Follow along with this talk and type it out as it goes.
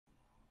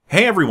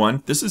Hey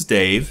everyone, this is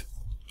Dave,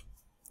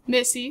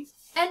 Missy,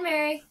 and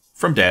Mary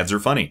from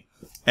dadsRfunny.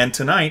 And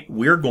tonight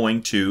we're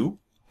going to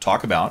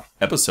talk about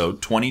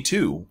episode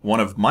 22, one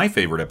of my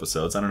favorite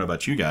episodes. I don't know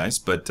about you guys,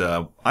 but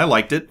I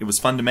liked it. It was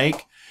fun to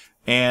make,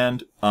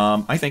 and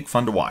I think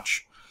fun to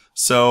watch.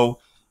 So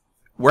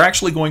we're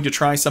actually going to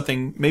try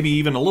something maybe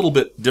even a little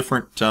bit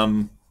different,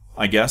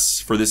 I guess,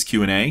 for this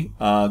Q&A.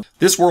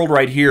 This world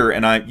right here,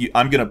 and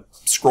I'm going to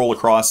scroll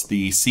across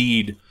the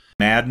seed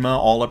MADMA,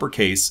 all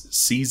uppercase,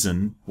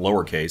 season,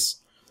 lowercase,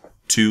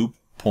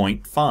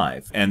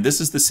 2.5. And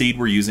this is the seed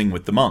we're using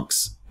with the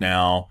monks.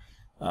 Now,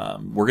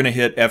 we're going to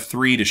hit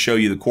F3 to show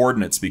you the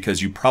coordinates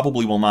because you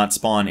probably will not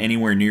spawn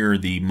anywhere near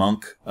the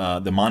monk,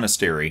 the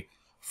monastery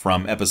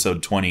from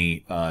episode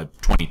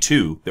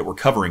 22 that we're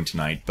covering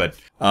tonight. But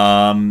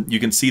you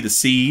can see the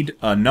seed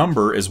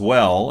number as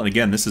well. And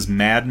again, this is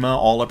MADMA,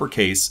 all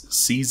uppercase,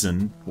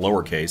 season,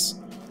 lowercase,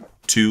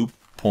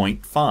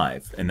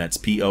 2.5. And that's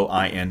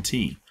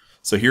P-O-I-N-T.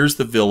 So here's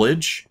the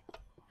village.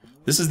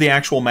 This is the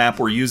actual map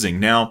we're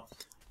using. Now,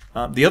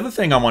 the other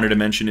thing I wanted to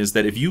mention is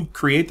that if you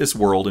create this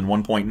world in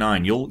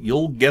 1.9,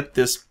 you'll get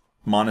this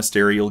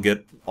monastery, you'll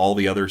get all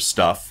the other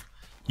stuff.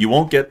 You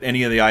won't get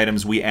any of the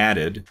items we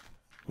added,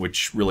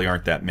 which really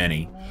aren't that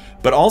many.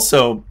 But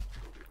also,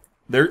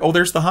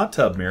 there's the hot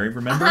tub, Mary,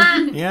 remember?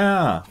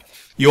 Yeah.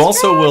 You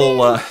also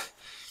will...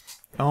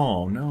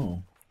 oh,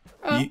 no.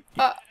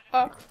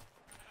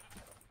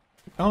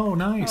 Oh,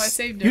 nice. Oh, I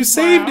saved him. You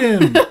saved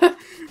him!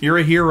 You're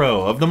a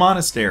hero of the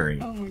monastery.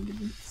 Oh my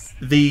goodness.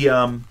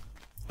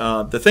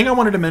 The thing I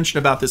wanted to mention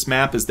about this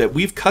map is that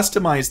we've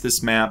customized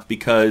this map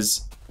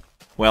because,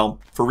 well,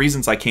 for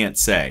reasons I can't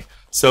say.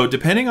 So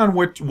depending on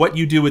what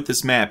you do with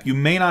this map, you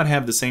may not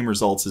have the same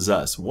results as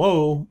us.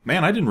 Whoa,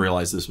 man, I didn't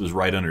realize this was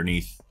right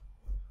underneath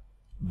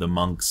the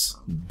monks'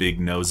 big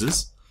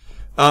noses.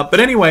 But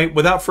anyway,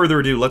 without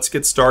further ado, let's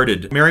get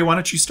started. Mary, why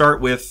don't you start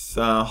with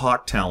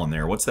Hawk Talon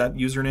there? What's that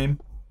username?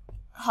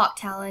 Hawk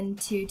Talon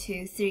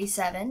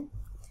 2237.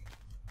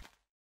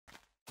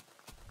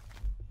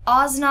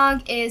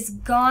 Oznog is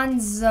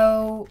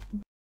Gonzo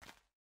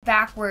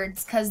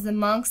backwards because the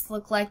monks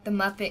look like the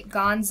Muppet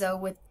Gonzo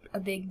with a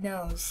big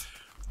nose.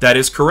 That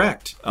is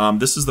correct.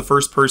 This is the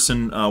first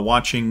person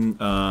watching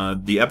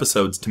the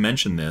episodes to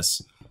mention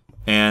this,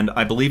 and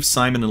I believe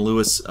Simon and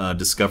Lewis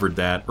discovered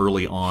that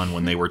early on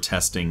when they were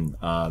testing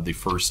the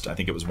first, I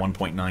think it was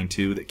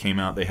 1.92 that came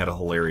out. They had a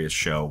hilarious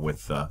show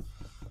with,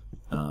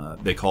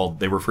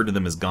 they referred to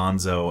them as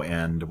Gonzo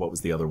and what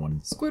was the other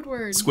one?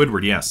 Squidward.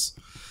 Squidward, yes.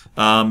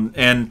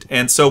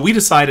 And so we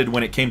decided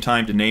when it came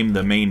time to name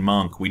the main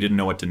monk, we didn't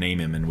know what to name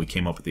him, and we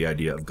came up with the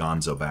idea of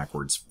Gonzo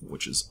backwards,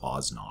 which is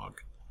Oznog.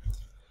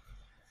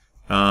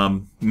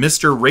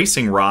 Mr.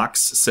 Racing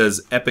Rocks says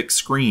Epic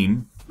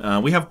Scream.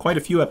 We have quite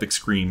a few epic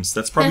screams.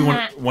 That's probably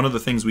one of the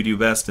things we do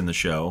best in the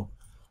show,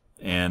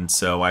 and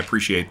so I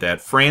appreciate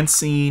that.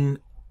 Francine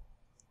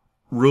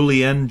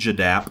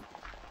Rulienjadap,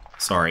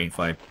 sorry if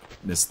I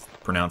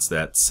mispronounced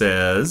that,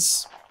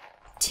 says...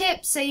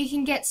 Tip so you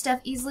can get stuff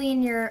easily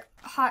in your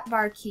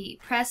hotbar key.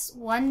 Press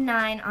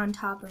 19 on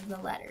top of the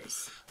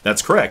letters.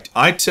 That's correct.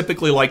 I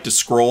typically like to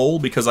scroll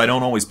because I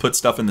don't always put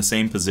stuff in the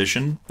same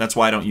position. That's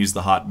why I don't use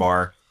the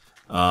hotbar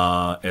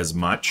as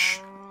much.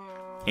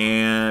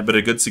 But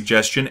a good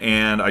suggestion,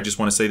 and I just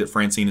want to say that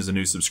Francine is a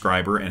new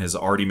subscriber and has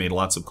already made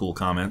lots of cool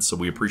comments, so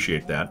we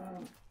appreciate that.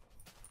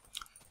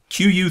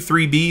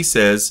 QU3B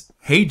says,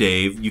 "Hey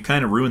Dave, you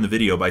kind of ruined the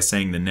video by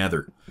saying the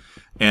nether."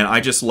 And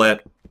I just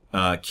let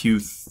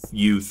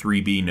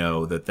QU3B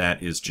know that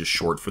that is just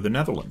short for the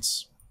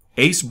Netherlands.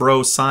 Ace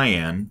Bro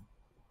Cyan,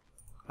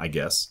 I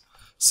guess,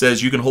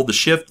 says you can hold the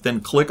shift,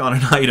 then click on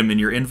an item in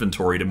your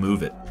inventory to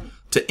move it.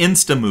 To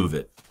insta-move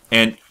it.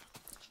 And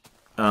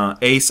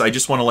Ace, I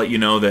just want to let you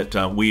know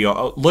that we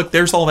are... look,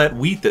 there's all that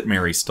wheat that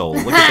Mary stole.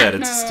 Look at that.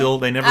 It's still...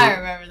 They never... I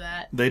remember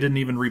that. They didn't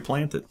even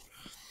replant it.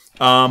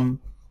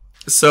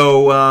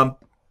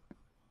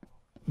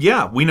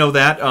 Yeah, we know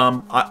that.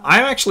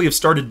 I actually have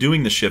started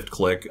doing the shift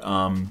click.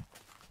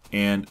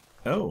 And,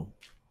 oh.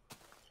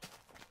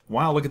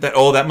 Wow, look at that.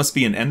 Oh, that must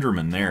be an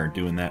Enderman there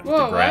doing that with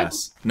the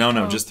grass. What?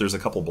 No, just there's a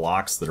couple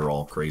blocks that are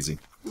all crazy.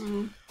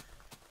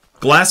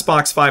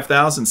 Glassbox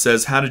 5000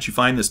 says, "How did you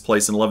find this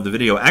place and love the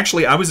video?"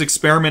 Actually, I was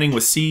experimenting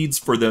with seeds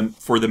for the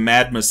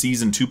MADMA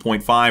season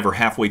 2.5 or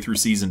halfway through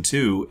season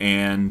 2,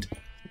 and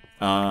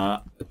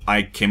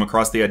I came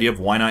across the idea of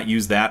why not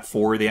use that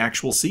for the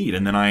actual seed.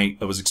 And then I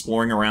was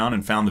exploring around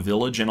and found the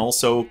village, and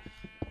also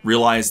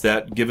realized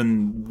that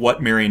given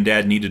what Mary and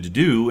Dad needed to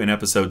do in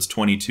episodes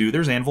 22,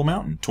 there's Anvil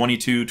Mountain,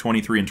 22,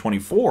 23, and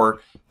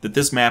 24, that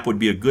this map would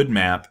be a good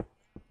map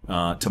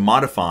to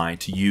modify,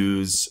 to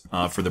use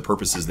for the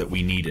purposes that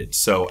we needed.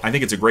 So I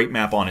think it's a great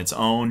map on its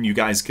own. You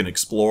guys can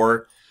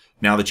explore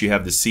now that you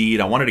have the seed.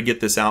 I wanted to get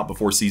this out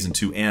before Season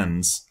 2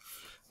 ends.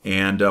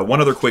 And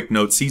one other quick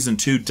note, Season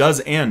 2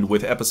 does end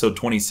with episode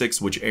 26,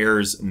 which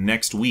airs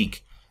next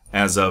week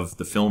as of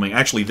the filming.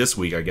 Actually, this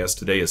week, I guess.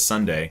 Today is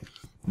Sunday,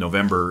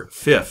 November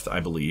 5th, I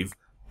believe.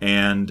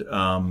 And,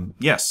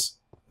 yes.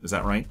 Is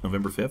that right?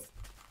 November 5th?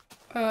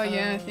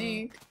 Yeah, I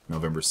think.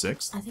 November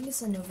 6th? I think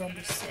it's on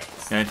November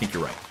 6th. Yeah, I think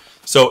you're right.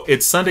 So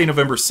it's Sunday,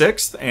 November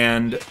 6th,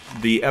 and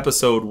the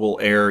episode will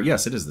air...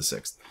 Yes, it is the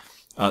 6th.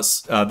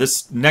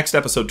 This next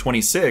episode,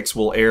 26,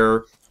 will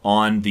air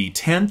on the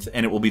 10th,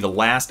 and it will be the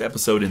last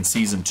episode in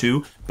Season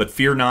 2. But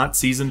fear not,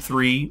 Season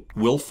 3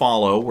 will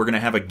follow. We're going to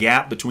have a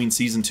gap between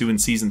Season 2 and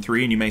Season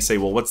 3, and you may say,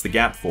 well, what's the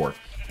gap for?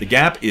 The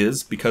gap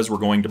is because we're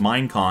going to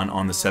Minecon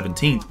on the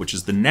 17th, which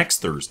is the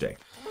next Thursday.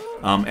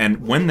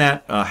 And when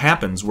that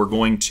happens, we're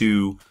going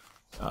to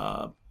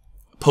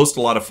post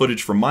a lot of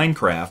footage from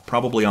Minecraft,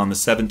 probably on the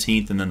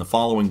 17th and then the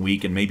following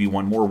week and maybe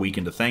one more week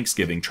into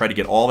Thanksgiving. Try to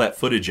get all that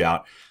footage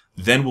out.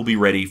 Then we'll be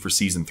ready for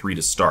Season 3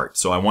 to start.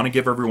 So I want to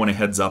give everyone a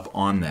heads up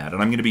on that.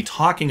 And I'm going to be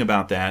talking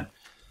about that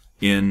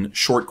in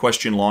Short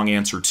Question, Long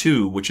Answer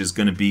 2, which is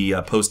going to be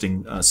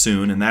posting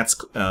soon. And that's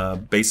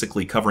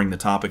basically covering the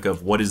topic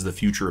of what is the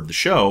future of the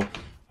show.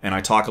 And I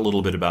talk a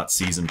little bit about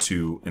Season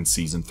 2 and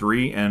Season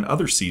 3 and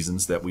other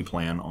seasons that we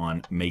plan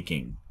on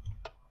making.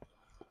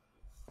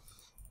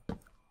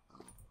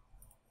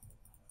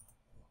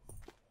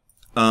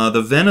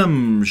 The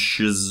Venom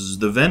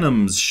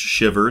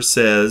Shiver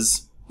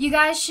says... You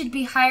guys should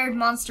be hired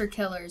monster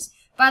killers.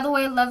 By the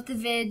way, love the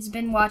vids.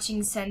 Been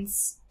watching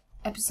since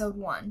episode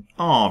 1.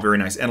 Oh, very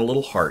nice. And a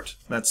little heart.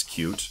 That's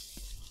cute.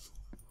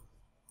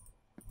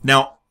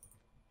 Now,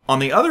 on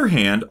the other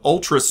hand,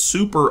 Ultra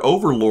Super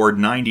Overlord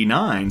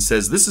 99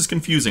 says, this is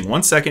confusing.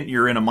 1 second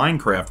you're in a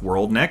Minecraft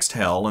world, next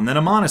hell, and then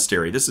a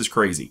monastery. This is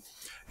crazy.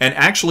 And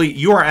actually,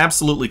 you are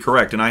absolutely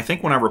correct. And I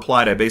think when I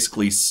replied, I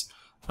basically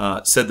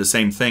said the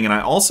same thing. And I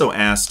also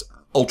asked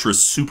Ultra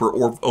Super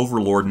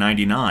Overlord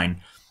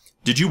 99,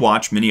 did you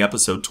watch mini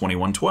episode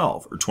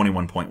 2112 or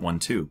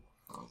 21.12?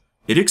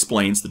 It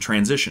explains the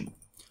transition.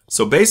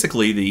 So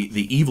basically,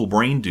 the evil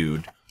brain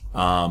dude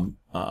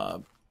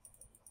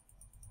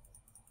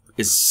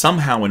is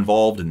somehow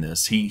involved in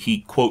this.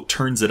 He quote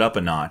turns it up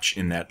a notch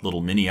in that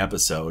little mini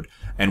episode,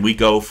 and we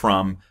go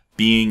from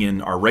being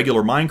in our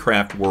regular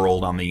Minecraft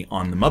world on the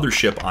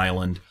mothership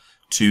island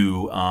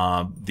to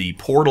the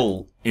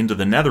portal into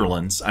the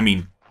Netherlands. I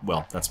mean,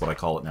 well, that's what I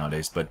call it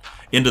nowadays, but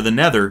into the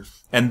Nether,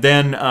 and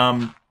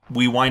then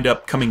we wind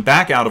up coming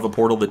back out of a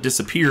portal that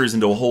disappears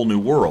into a whole new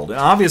world. And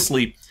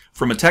obviously,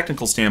 from a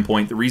technical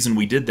standpoint, the reason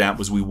we did that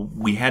was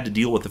we had to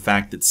deal with the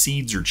fact that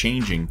seeds are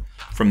changing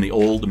from the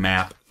old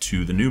map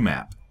to the new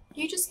map.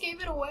 You just gave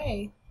it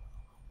away.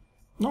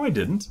 No, I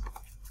didn't.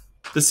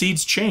 The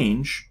seeds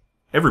change.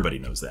 Everybody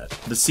knows that.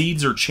 The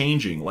seeds are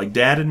changing. Like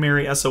Dad and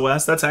Mary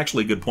SOS, that's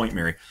actually a good point,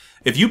 Mary.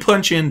 If you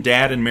punch in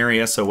Dad and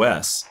Mary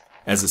SOS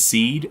as a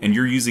seed and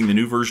you're using the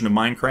new version of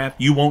Minecraft,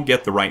 you won't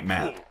get the right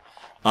map.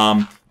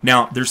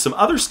 Now, there's some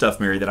other stuff,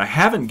 Mary, that I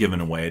haven't given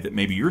away that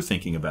maybe you're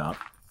thinking about,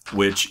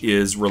 which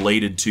is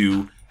related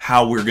to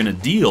how we're going to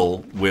deal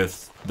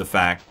with the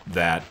fact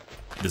that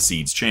the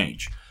seeds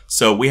change.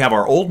 So we have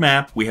our old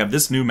map, we have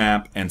this new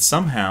map, and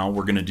somehow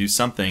we're going to do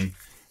something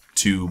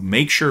to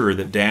make sure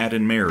that Dad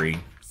and Mary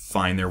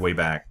find their way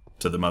back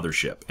to the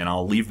mothership. And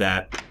I'll leave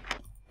that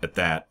at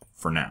that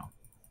for now,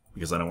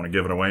 because I don't want to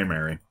give it away,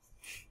 Mary.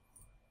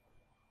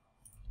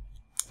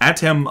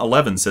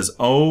 Atem11 says,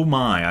 oh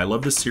my, I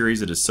love this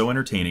series. It is so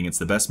entertaining. It's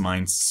the best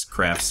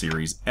Minecraft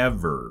series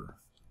ever.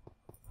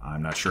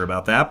 I'm not sure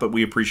about that, but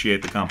we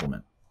appreciate the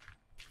compliment.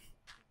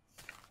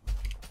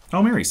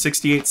 Oh, Mary,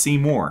 68C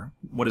more.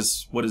 What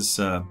does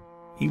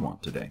he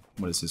want today?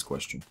 What is his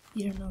question?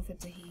 You don't know if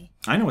it's a he.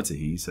 I know it's a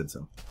he. He said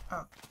so.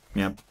 Oh.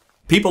 Yeah.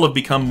 People have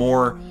become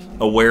more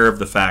aware of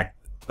the fact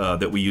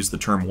that we use the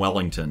term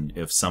Wellington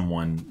if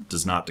someone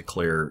does not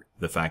declare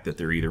the fact that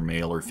they're either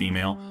male or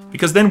female,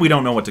 because then we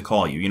don't know what to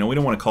call you. You know, we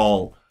don't want to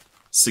call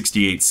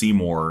 68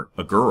 Seymour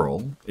a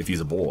girl if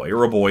he's a boy,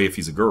 or a boy if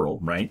he's a girl,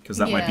 right? Because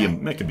that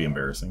that could be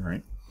embarrassing,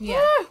 right?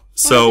 Yeah.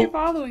 So why is he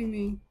following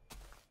me?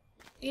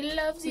 He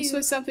loves you. This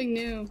was something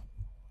new.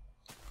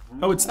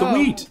 Oh, it's the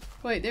wheat.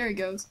 Wait, there he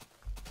goes.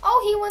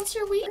 Oh, he wants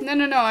your wheat.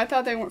 No, I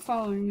thought they weren't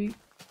following me.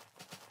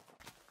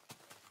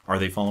 Are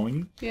they following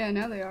you? Yeah,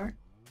 now they are.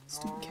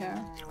 Stupid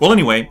cow. Well,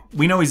 anyway,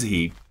 we know he's a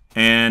he,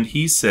 and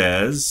he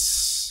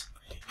says...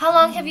 How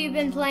long have you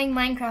been playing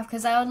Minecraft?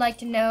 Because I would like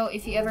to know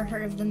if you ever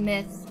heard of the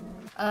myth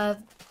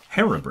of...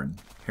 Herobrine.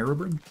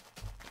 Herobrine?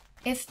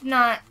 If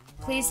not,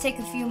 please take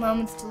a few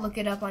moments to look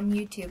it up on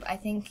YouTube. I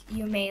think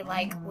you may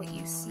like what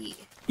you see.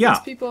 Yeah.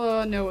 Most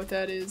people know what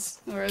that is.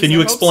 Or Can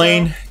you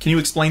explain? So. Can you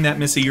explain that,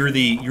 Missy? You're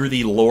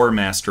the lore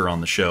master on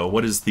the show.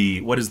 What is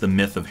the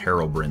myth of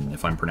Herobrine,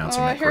 if I'm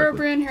pronouncing that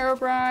correctly?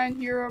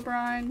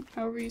 Herobrine,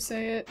 however you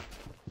say it.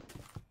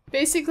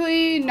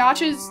 Basically,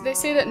 they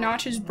say that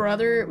Notch's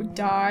brother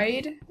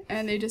died,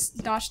 and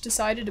Notch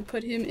decided to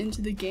put him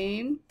into the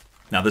game.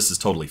 Now this is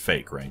totally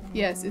fake, right?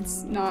 Yes,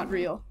 it's not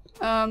real.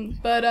 How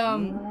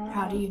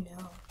do you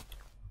know?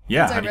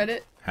 Yeah. I read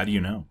it. How do you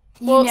know?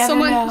 Well,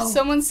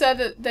 someone said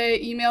that they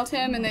emailed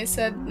him and they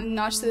said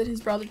Notch said that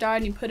his brother died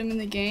and he put him in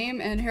the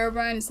game, and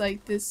Herobrine is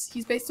like this.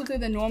 He's basically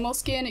the normal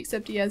skin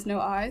except he has no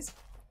eyes.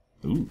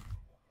 Ooh.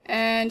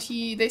 And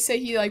they say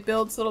he like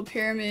builds little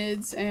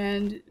pyramids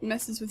and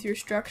messes with your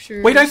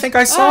structure. Wait, I think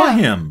I saw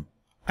him.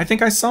 I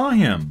think I saw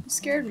him. You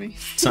scared me.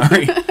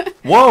 Sorry.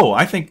 Whoa,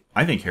 I think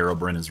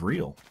Herobrine is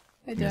real.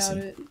 I doubt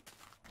it.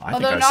 I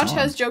Although think I Notch saw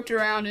has him. joked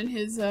around in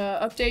his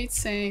updates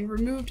saying,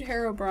 removed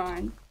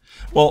Herobrine.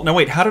 Well, no,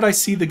 wait. How did I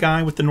see the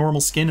guy with the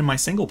normal skin in my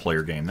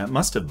single-player game? That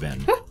must have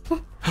been.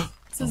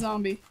 It's a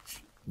zombie.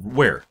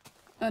 Where?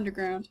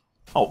 Underground.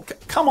 Oh,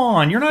 come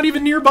on. You're not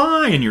even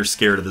nearby and you're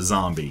scared of the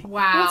zombie.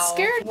 Wow. What's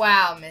scared?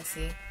 Wow,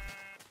 Missy.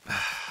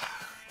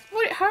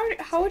 What?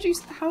 How would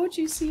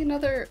you see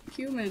another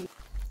human?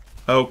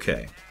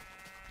 Okay.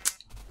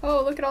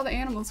 Oh, look at all the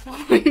animals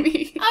following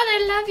me. Oh,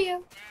 they love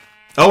you.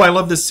 Oh, I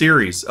love this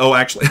series. Oh,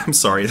 actually, I'm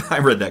sorry. I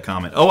read that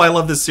comment. Oh, I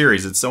love this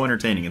series. It's so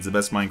entertaining. It's the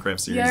best Minecraft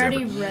series You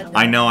already ever. read that.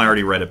 I know I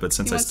already read it, but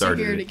since He I wants to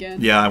started hear it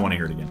again. Yeah, I want to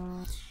hear it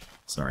again.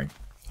 Sorry.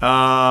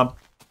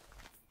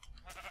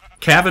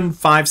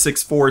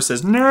 Kevin564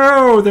 says,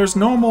 "No, there's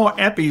no more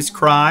Eppies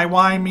cry.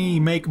 Why me?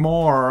 Make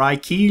more. I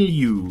kill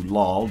you.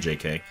 Lol.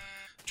 JK.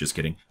 Just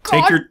kidding.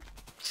 Take God. your...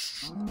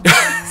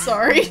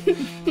 Sorry.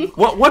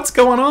 What's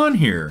going on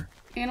here?"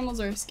 Animals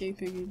are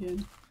escaping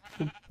again.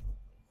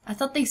 I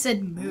thought they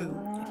said moo.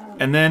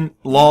 And then,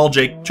 lol,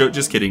 Jake,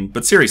 just kidding.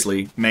 But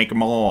seriously, make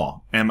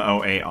more.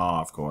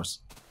 M-O-A-R, of course.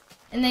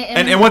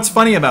 And what's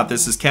funny about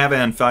this is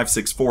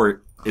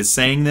Cavan564 is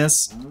saying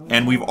this,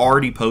 and we've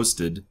already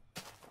posted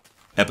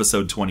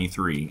episode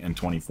 23 and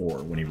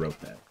 24 when he wrote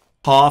that.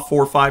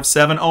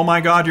 Paw457, oh my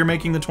god, you're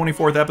making the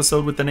 24th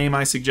episode with the name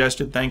I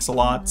suggested. Thanks a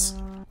lot.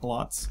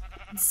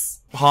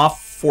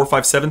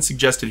 Paw457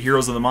 suggested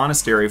Heroes of the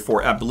Monastery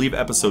for, I believe,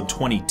 episode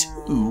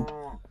 22.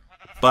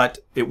 But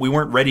we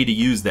weren't ready to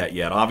use that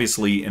yet.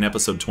 Obviously, in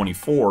episode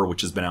 24,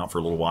 which has been out for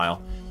a little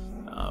while,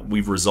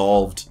 we've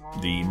resolved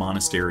the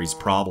monastery's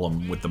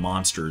problem with the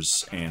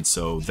monsters, and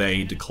so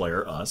they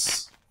declare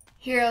us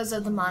Heroes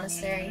of the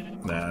Monastery.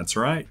 That's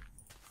right.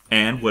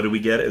 And what do we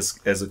get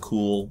as a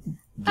cool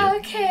gift?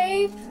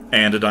 Okay.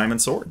 And a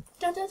diamond sword.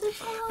 Da, da, da,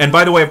 da. And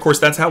by the way, of course,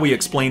 that's how we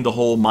explained the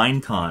whole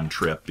Minecon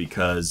trip,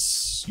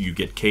 because you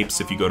get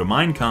capes if you go to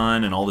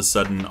Minecon, and all of a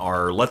sudden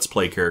our Let's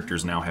Play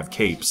characters now have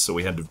capes, so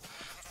we had to...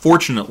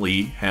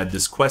 Fortunately, had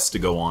this quest to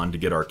go on to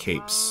get our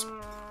capes.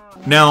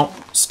 Now,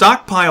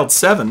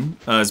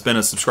 Stockpiled7 has been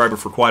a subscriber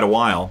for quite a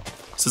while.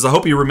 Says, I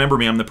hope you remember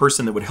me. I'm the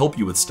person that would help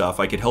you with stuff.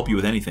 I could help you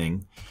with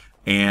anything.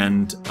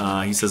 And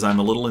he says, I'm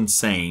a little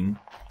insane,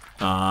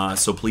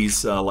 so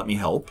please let me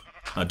help.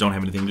 Don't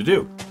have anything to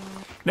do.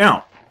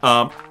 Now,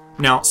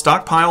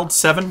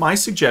 Stockpiled7, my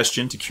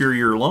suggestion to cure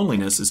your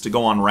loneliness is to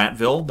go on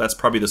Ratville. That's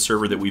probably the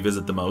server that we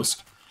visit the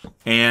most.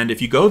 And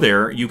if you go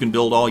there, you can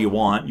build all you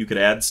want. You could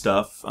add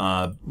stuff.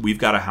 We've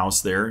got a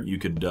house there. You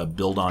could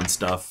build on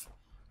stuff.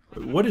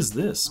 What is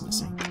this,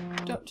 Missy?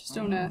 Just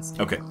don't ask.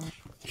 Okay.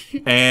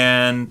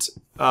 And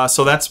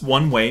so that's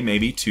one way,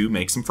 maybe, to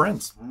make some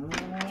friends.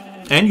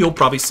 And you'll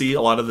probably see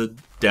a lot of the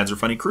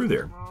dadsRfunny crew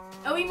there.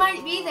 Oh, we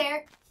might be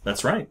there.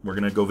 That's right. We're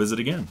going to go visit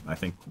again. I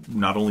think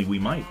not only we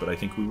might, but I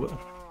think we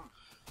will.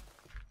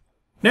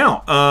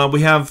 Now,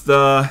 we have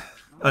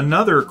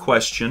another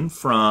question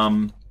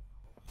from...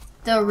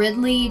 The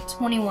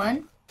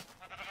Ridley21.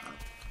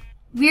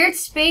 Weird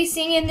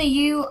spacing in the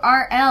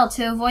URL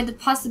to avoid the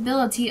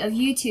possibility of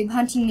YouTube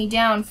hunting me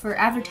down for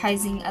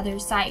advertising other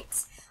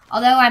sites.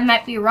 Although I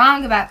might be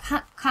wrong about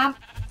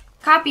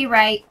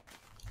copyright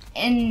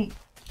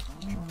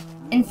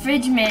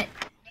infringement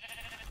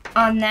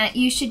on that,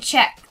 you should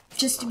check,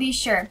 just to be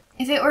sure.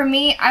 If it were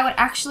me, I would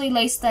actually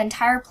lace the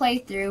entire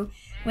playthrough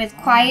with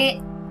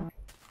quiet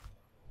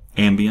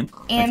ambient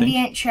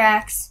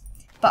tracks,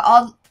 but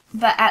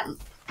at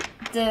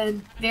the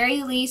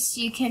very least,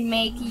 you can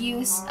make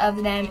use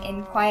of them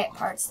in quiet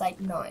parts like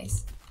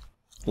noise.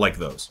 Like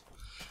those.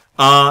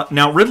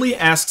 Now, Ridley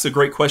asks a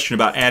great question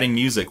about adding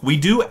music. We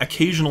do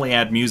occasionally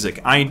add music.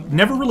 I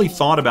never really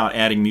thought about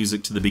adding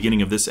music to the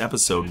beginning of this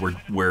episode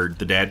where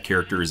the dad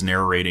character is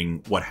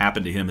narrating what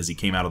happened to him as he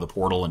came out of the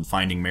portal and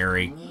finding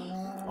Mary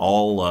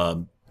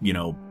all,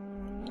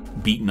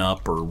 beaten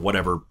up, or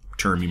whatever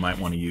term you might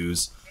want to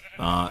use.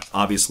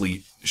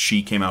 Obviously,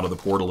 she came out of the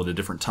portal at a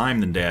different time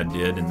than Dad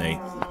did,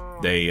 and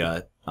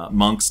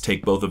monks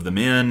take both of them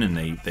in,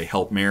 and they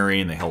help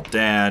Mary, and they help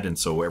Dad, and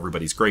so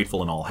everybody's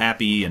grateful and all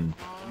happy. And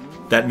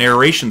that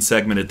narration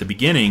segment at the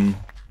beginning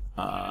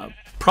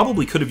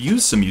probably could have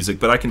used some music,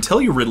 but I can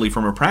tell you, Ridley,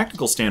 from a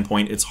practical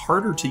standpoint, it's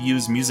harder to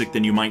use music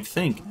than you might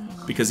think,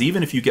 because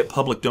even if you get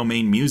public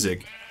domain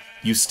music,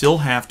 you still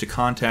have to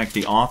contact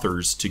the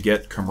authors to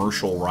get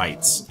commercial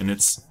rights, and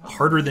it's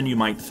harder than you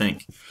might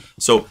think.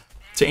 So,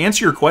 to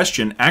answer your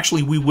question,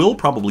 actually, we will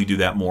probably do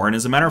that more, and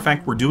as a matter of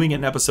fact, we're doing it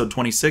in episode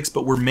 26,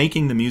 but we're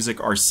making the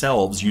music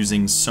ourselves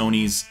using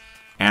Sony's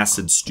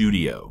Acid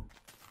Studio.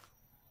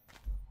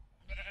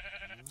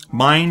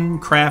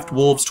 Minecraft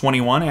Wolves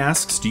 21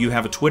 asks, do you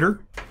have a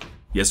Twitter?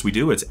 Yes, we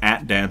do. It's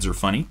at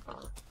dadsRfunny.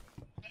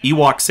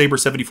 Ewok Saber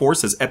 74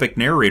 says, epic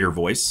narrator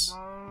voice.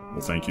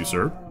 Well, thank you,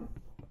 sir.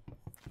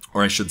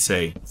 Or I should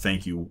say,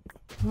 thank you,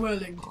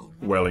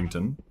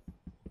 Wellington.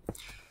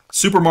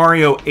 Super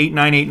Mario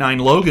 8989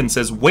 Logan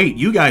says, wait,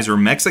 you guys are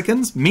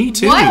Mexicans? Me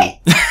too. What?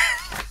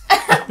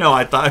 No,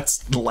 I thought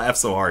to laugh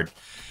so hard.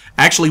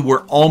 Actually,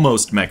 we're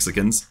almost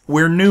Mexicans.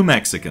 We're New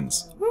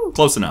Mexicans. Woo.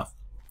 Close enough.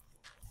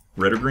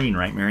 Red or green,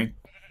 right, Mary?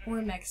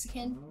 We're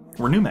Mexican.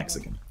 We're New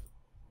Mexican.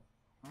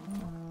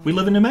 We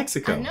live in New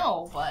Mexico. I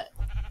know, but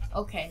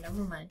okay,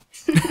 never mind.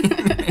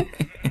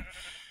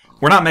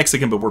 We're not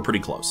Mexican, but we're pretty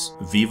close.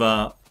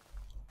 Viva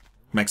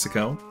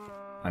Mexico.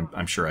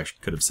 I'm sure I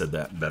could have said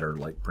that better,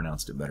 like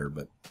pronounced it better,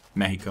 but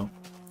Mexico.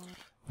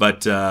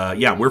 But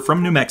yeah, we're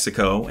from New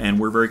Mexico, and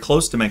we're very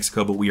close to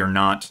Mexico, but we are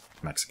not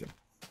Mexican.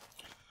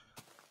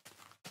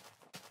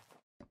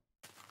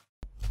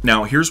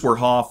 Now, here's where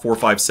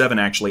Haw457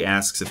 actually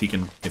asks if he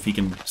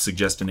can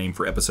suggest a name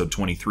for episode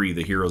 23,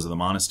 The Heroes of the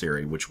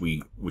Monastery, which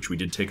we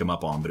did take him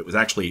up on, but it was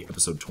actually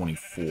episode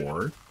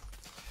 24.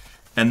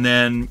 And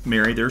then,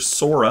 Mary, there's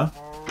Sora,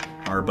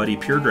 our buddy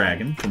Pure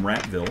Dragon from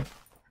Ratville.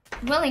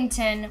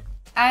 Wellington.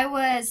 I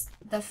was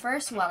the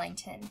first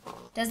Wellington.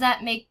 Does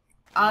that make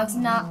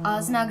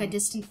Oznog a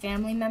distant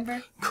family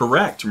member?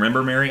 Correct.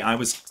 Remember, Mary? I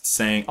was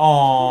saying,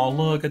 "Oh,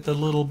 look at the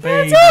little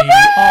baby."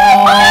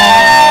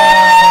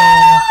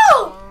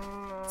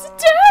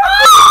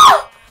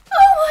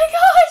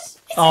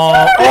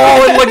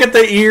 Oh, and look at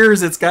the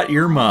ears. It's got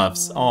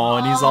earmuffs. Oh,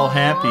 and he's all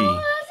happy.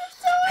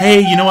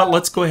 Hey, you know what?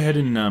 Let's go ahead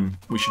and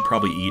we should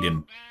probably eat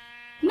him.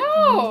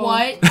 No.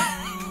 What?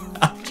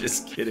 I'm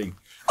just kidding.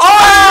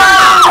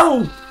 Oh! Oh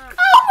my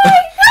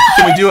God!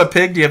 Can we do a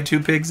pig? Do you have 2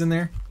 pigs in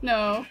there?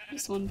 No,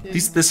 just 1 pig.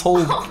 This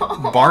whole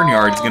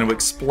barnyard's going to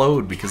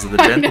explode because of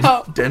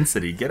the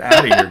density. Get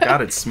out of here.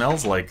 God, it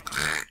smells like...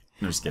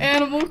 I'm just kidding.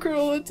 Animal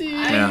cruelty.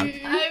 Yeah.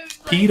 I'm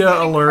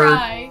PETA alert.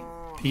 Cry.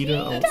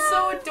 PETA alert. It's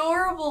so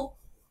adorable.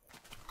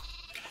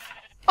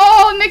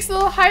 Oh, it makes a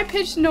little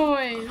high-pitched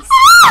noise.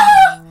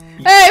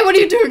 Hey, what are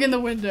you doing in the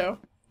window?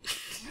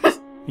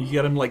 You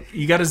got him like...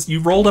 You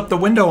rolled up the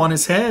window on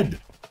his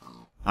head.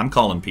 I'm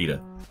calling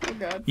PETA. Oh,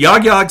 God.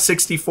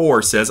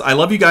 YogYog64 says, I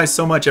love you guys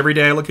so much. Every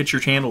day I look at your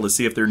channel to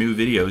see if there are new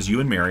videos. You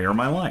and Mary are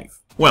my life.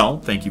 Well,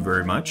 thank you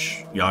very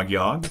much,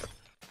 YogYog.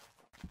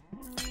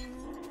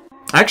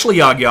 Actually,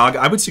 YogYog,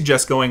 I would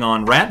suggest going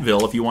on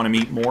Ratville if you want to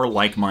meet more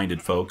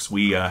like-minded folks.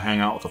 We hang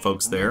out with the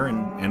folks there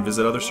and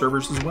visit other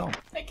servers as well.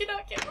 I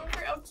cannot get over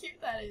how cute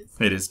that is.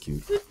 It is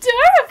cute.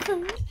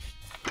 Adorable.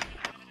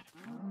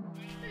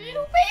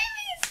 Little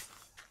babies.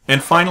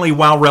 And finally,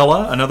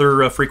 Wowrella,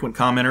 another frequent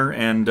commenter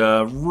and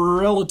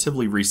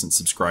relatively recent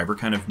subscriber,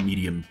 kind of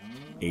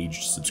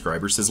medium-aged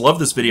subscriber, says, love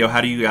this video. How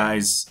do you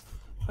guys...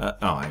 oh,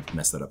 I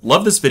messed that up.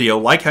 Love this video.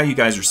 Like how you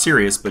guys are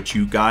serious, but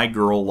you guy,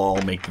 girl,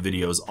 lol make the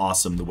videos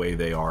awesome the way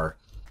they are.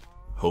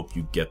 Hope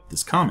you get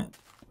this comment.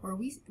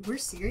 We're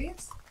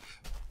serious?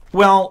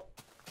 Well,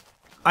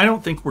 I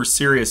don't think we're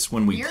serious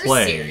when we You're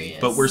play,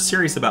 serious. but we're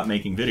serious about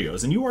making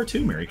videos. And you are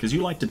too, Mary, because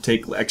you like to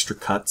take extra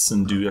cuts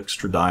and do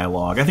extra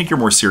dialogue. I think you're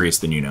more serious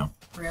than you know.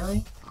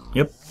 Really?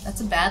 Yep.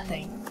 That's a bad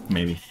thing.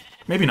 Maybe.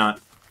 Maybe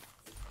not.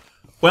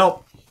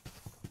 Well,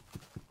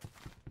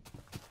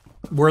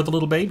 where are the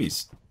little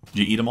babies?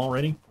 Did you eat them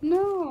already?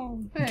 No.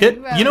 Hey,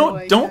 Kid, you know,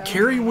 like don't that.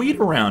 carry weed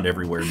around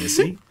everywhere,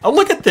 Missy. Oh,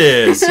 look at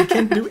this! You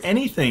can't do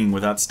anything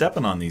without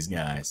stepping on these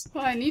guys.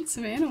 Well, I need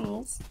some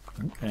animals.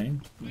 Okay.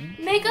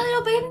 Make a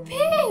little baby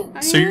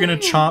pig. So you're gonna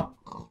chop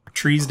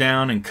trees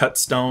down and cut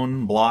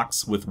stone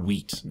blocks with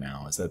wheat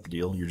now. Is that the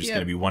deal? You're just Yep.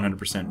 gonna be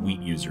 100%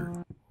 wheat user.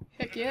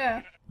 Heck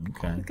yeah.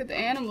 Okay. Look at the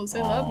animals.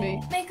 They love me.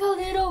 Make a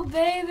little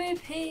baby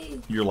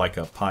pig. You're like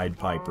a Pied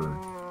Piper.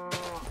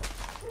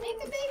 Make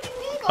a baby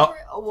pig Oh. over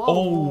it. Whoa.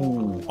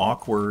 Oh,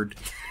 awkward.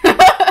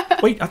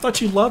 Wait, I thought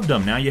you loved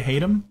them. Now you hate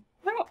them?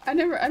 I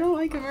don't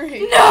like them or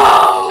hate them.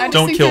 No! I just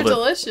Don't think kill they're the-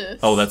 delicious.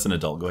 Oh, that's an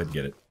adult. Go ahead and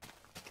get it.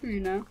 Come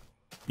here now.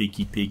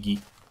 Piggy, piggy.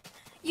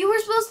 You were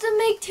supposed to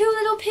make 2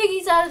 little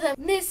piggies out of them,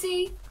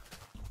 Missy.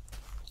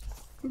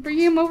 I'm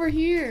bringing them over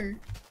here.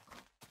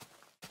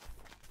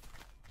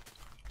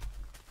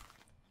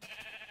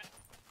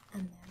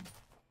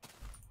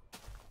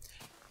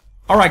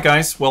 All right,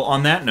 guys. Well,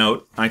 on that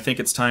note, I think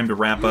it's time to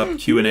wrap up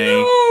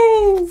Q&A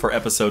for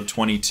episode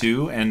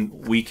 22,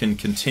 and we can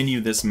continue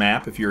this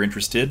map if you're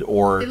interested,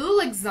 or... They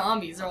look like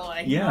zombies. They're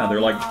like... Yeah,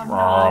 they're like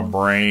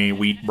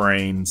wheat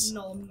brains.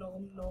 Nom,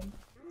 nom, nom.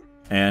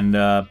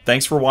 And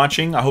thanks for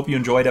watching. I hope you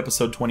enjoyed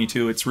episode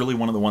 22. It's really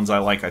one of the ones I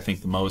like, I think,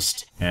 the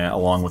most,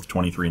 along with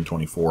 23 and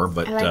 24.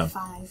 But I like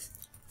 5.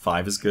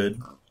 5 is good.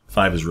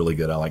 5 is really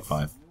good. I like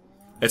 5.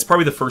 It's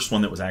probably the first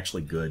one that was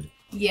actually good.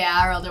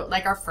 Yeah,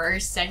 like our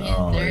first, second,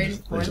 Oh, third, they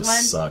fourth just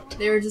one. sucked.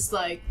 They were just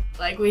like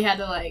we had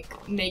to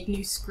make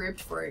new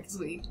script for it because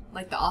the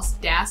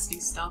Audacity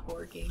stopped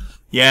working.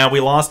 Yeah,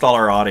 we lost all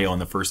our audio in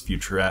the first few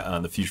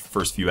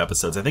first few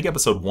episodes. I think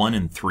episode 1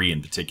 and 3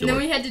 in particular. And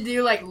then we had to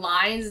do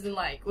lines and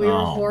we were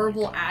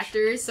horrible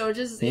actors, so it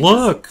just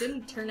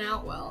didn't turn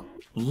out well.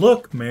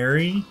 Look,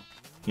 Mary.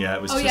 Yeah,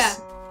 it was just... yeah,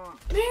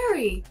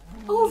 Mary,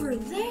 over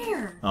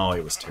there. Oh,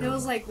 it was And terrible. it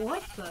was like,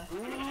 what the?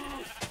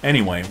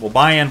 Anyway, well,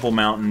 buy Anvil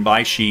Mountain,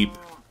 buy sheep,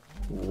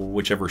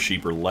 whichever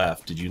sheep are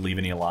left. Did you leave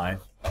any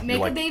alive?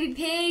 Make a baby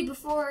pig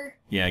before.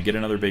 Yeah, get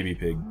another baby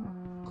pig.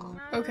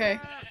 Okay.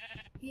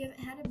 We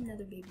haven't had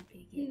another baby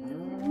pig yet.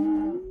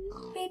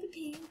 Baby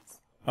pigs.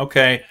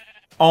 Okay.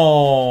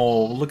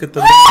 Oh, look at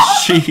the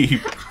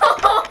sheep.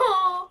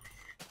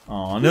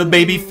 Oh, no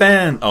baby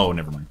fence. Oh,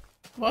 never mind.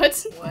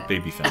 What?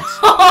 Baby fence.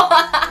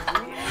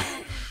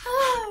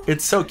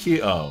 It's so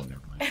cute. Oh,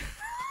 never mind.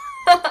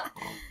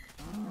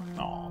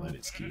 Oh, that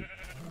is cute.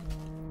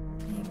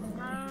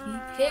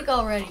 Pig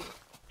already.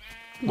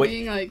 Wait,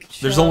 Being, like,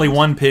 there's only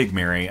one pig,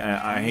 Mary.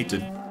 I hate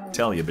to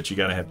tell you, but you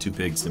gotta have 2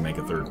 pigs to make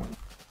a 3rd one.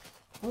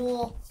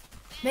 Well,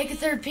 make a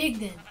 3rd pig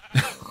then.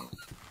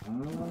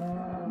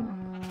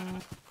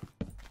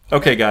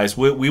 Okay, guys,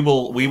 we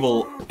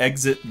will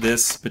exit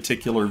this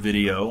particular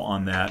video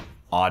on that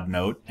odd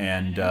note,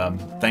 and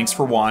thanks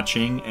for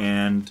watching,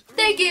 and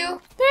Thank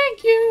you.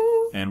 Thank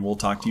you. we'll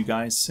talk to you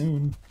guys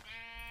soon.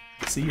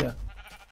 See ya.